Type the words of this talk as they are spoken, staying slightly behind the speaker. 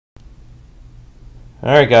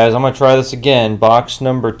Alright guys, I'm going to try this again. Box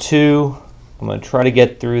number 2. I'm going to try to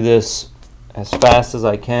get through this as fast as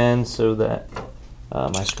I can so that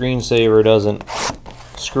my screensaver doesn't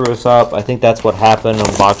screw us up. I think that's what happened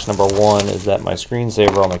on box number 1, is that my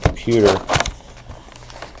screensaver on my computer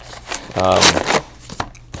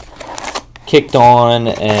kicked on,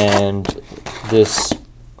 and this,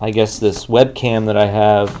 I guess this webcam that I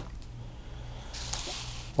have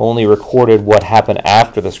only recorded what happened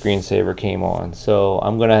after the screensaver came on. So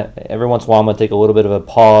I'm gonna, every once in a while, I'm gonna take a little bit of a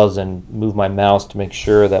pause and move my mouse to make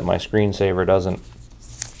sure that my screensaver doesn't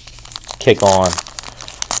kick on.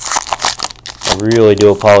 I really do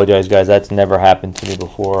apologize, guys. That's never happened to me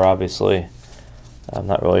before, obviously. I'm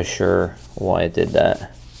not really sure why it did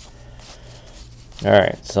that.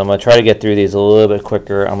 Alright, so I'm gonna try to get through these a little bit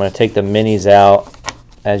quicker. I'm gonna take the minis out,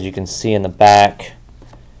 as you can see in the back.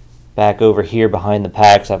 Back over here behind the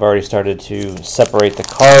packs, I've already started to separate the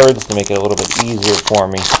cards to make it a little bit easier for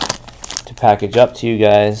me to package up to you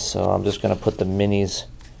guys. So I'm just going to put the minis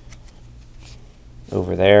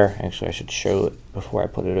over there. Actually, I should show it before I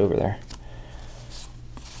put it over there.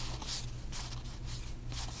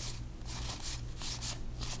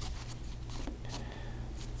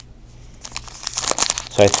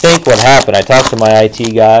 So I think what happened, I talked to my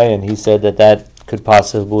IT guy and he said that that could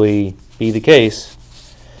possibly be the case.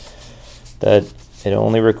 That it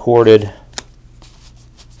only recorded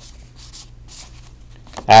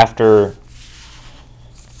after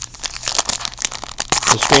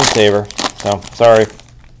the screensaver. So, sorry.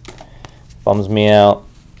 Bums me out.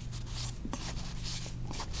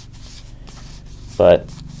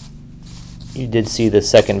 But you did see the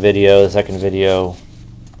second video. The second video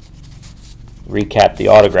recapped the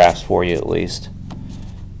autographs for you, at least.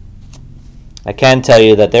 I can tell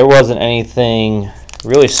you that there wasn't anything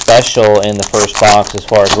really special in the first box as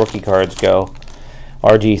far as rookie cards go.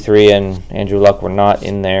 RG3 and Andrew Luck were not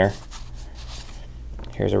in there.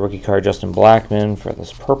 Here's a rookie card, Justin Blackmon, for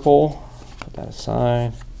this purple. Put that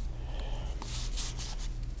aside.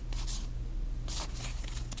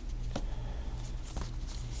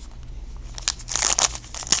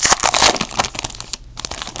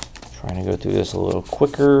 Trying to go through this a little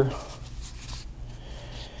quicker.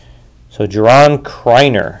 So Jaron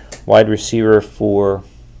Kreiner, wide receiver for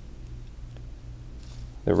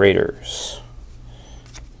the Raiders.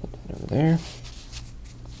 Put that over there.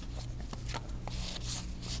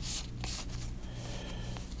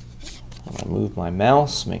 I'm going to move my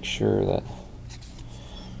mouse, make sure that,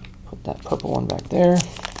 put that purple one back there.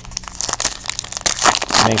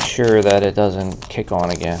 Make sure that it doesn't kick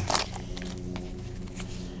on again.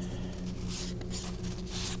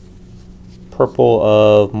 Purple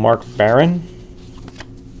of Mark Barron.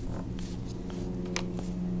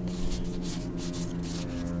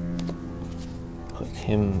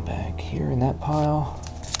 Him back here in that pile.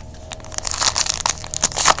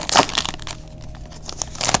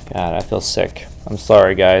 God, I feel sick. I'm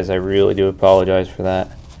sorry, guys. I really do apologize for that.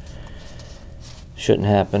 Shouldn't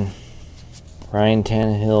happen. Ryan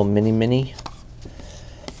Tannehill mini.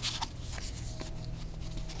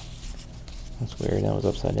 That's weird. That was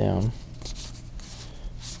upside down.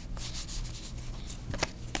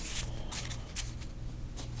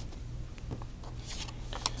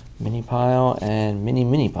 Mini pile and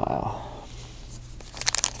mini pile.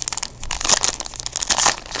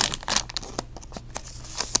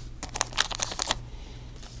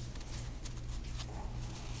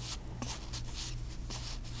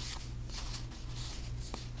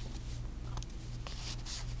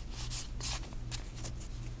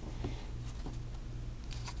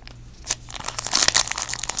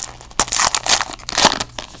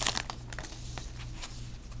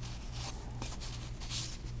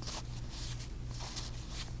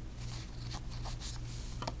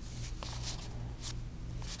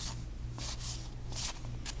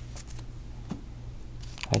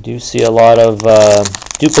 I do see a lot of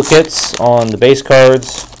duplicates on the base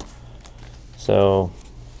cards, so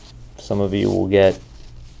some of you will get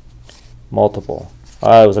multiple.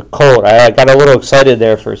 It was a Colt. I got a little excited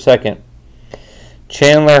there for a second.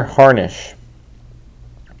 Chandler Harnish.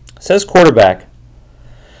 It says quarterback,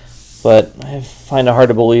 but I find it hard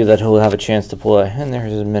to believe that he'll have a chance to play. And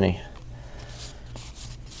there's his mini.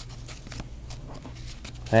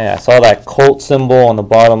 Hey, I saw that Colt symbol on the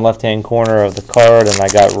bottom left-hand corner of the card, and I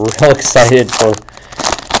got real excited for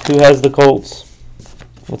who has the Colts.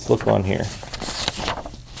 Let's look on here.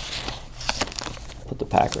 Put the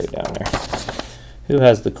pack right down there. Who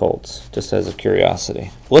has the Colts? Just as a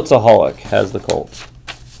curiosity. Blitzaholic has the Colts.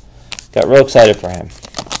 Got real excited for him.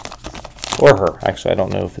 Or her. Actually, I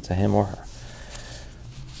don't know if it's a him or her.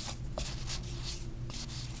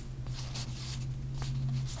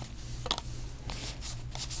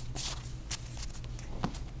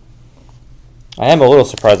 I am a little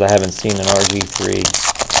surprised I haven't seen an RG3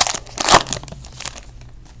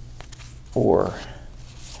 or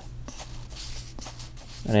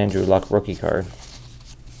an Andrew Luck rookie card.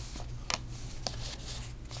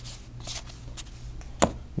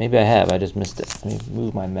 Maybe I have, I just missed it. Let me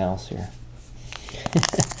move my mouse here.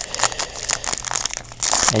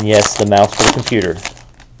 And yes, the mouse for the computer,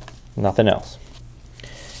 nothing else.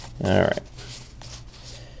 Alright.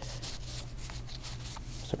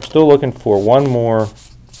 So we're still looking for one more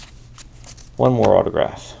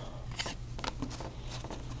autograph.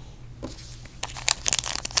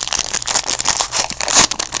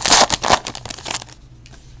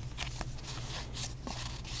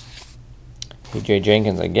 PJ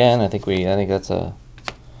Jenkins again. I think that's a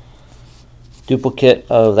duplicate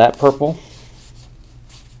of that purple.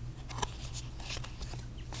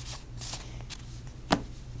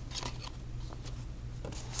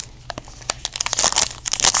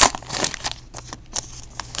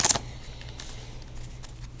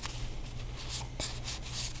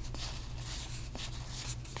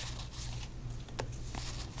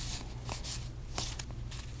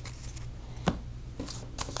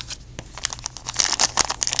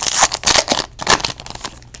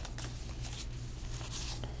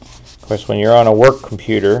 Of course, when you're on a work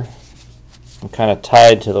computer, I'm kind of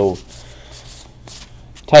tied to the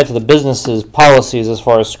business's policies as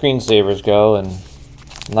far as screensavers go, and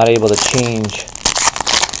I'm not able to change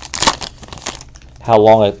how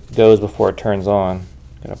long it goes before it turns on.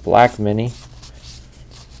 Got a black mini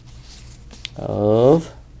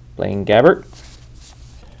of Blaine Gabbert.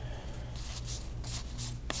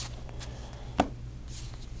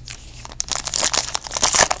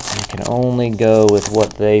 Can only go with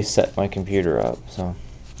what they set my computer up, so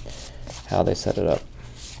how they set it up.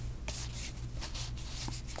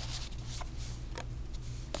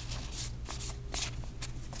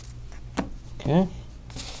 Okay,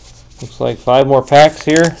 looks like 5 more packs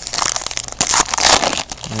here,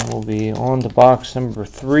 and we'll be on to box number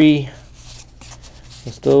 3.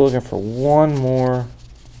 We're still looking for one more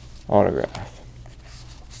autograph.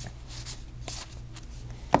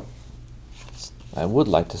 I would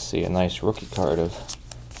like to see a nice rookie card of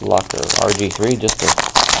Luck or RG3 just to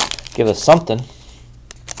give us something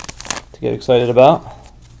to get excited about.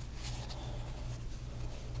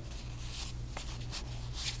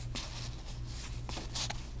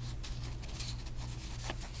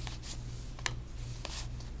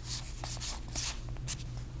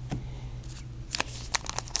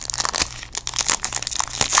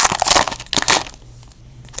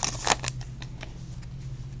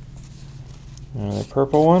 Another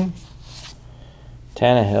purple one,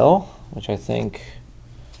 Tannehill, which I think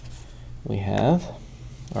we have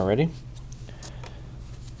already.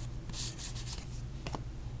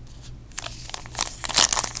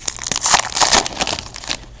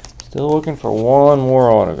 Still looking for one more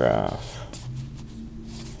autograph.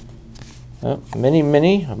 Oh,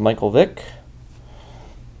 mini of Michael Vick.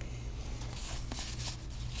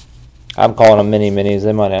 I'm calling them mini-minis.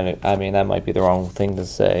 They might, I mean, that might be the wrong thing to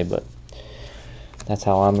say, but that's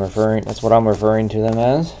how I'm referring. That's what I'm referring to them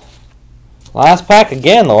as. Last pack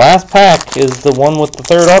again. The last pack is the one with the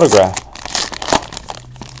 3rd autograph.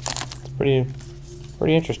 It's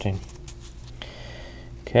pretty interesting.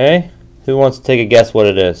 Okay, who wants to take a guess what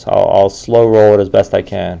it is? I'll slow roll it as best I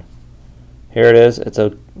can. Here it is. It's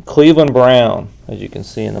a Cleveland Brown, as you can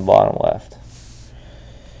see in the bottom left.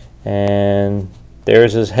 And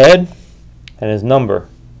there's his head and his number.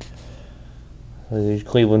 These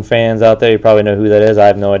Cleveland fans out there, you probably know who that is. I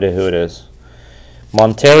have no idea who it is.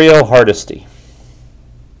 Montario Hardesty.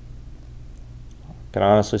 I can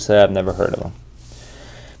honestly say I've never heard of him.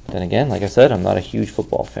 But then again, like I said, I'm not a huge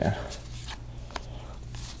football fan.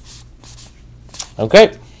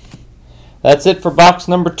 Okay, that's it for box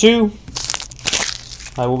number 2.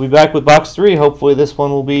 I will be back with box 3. Hopefully this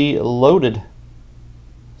one will be loaded.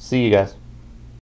 See you guys.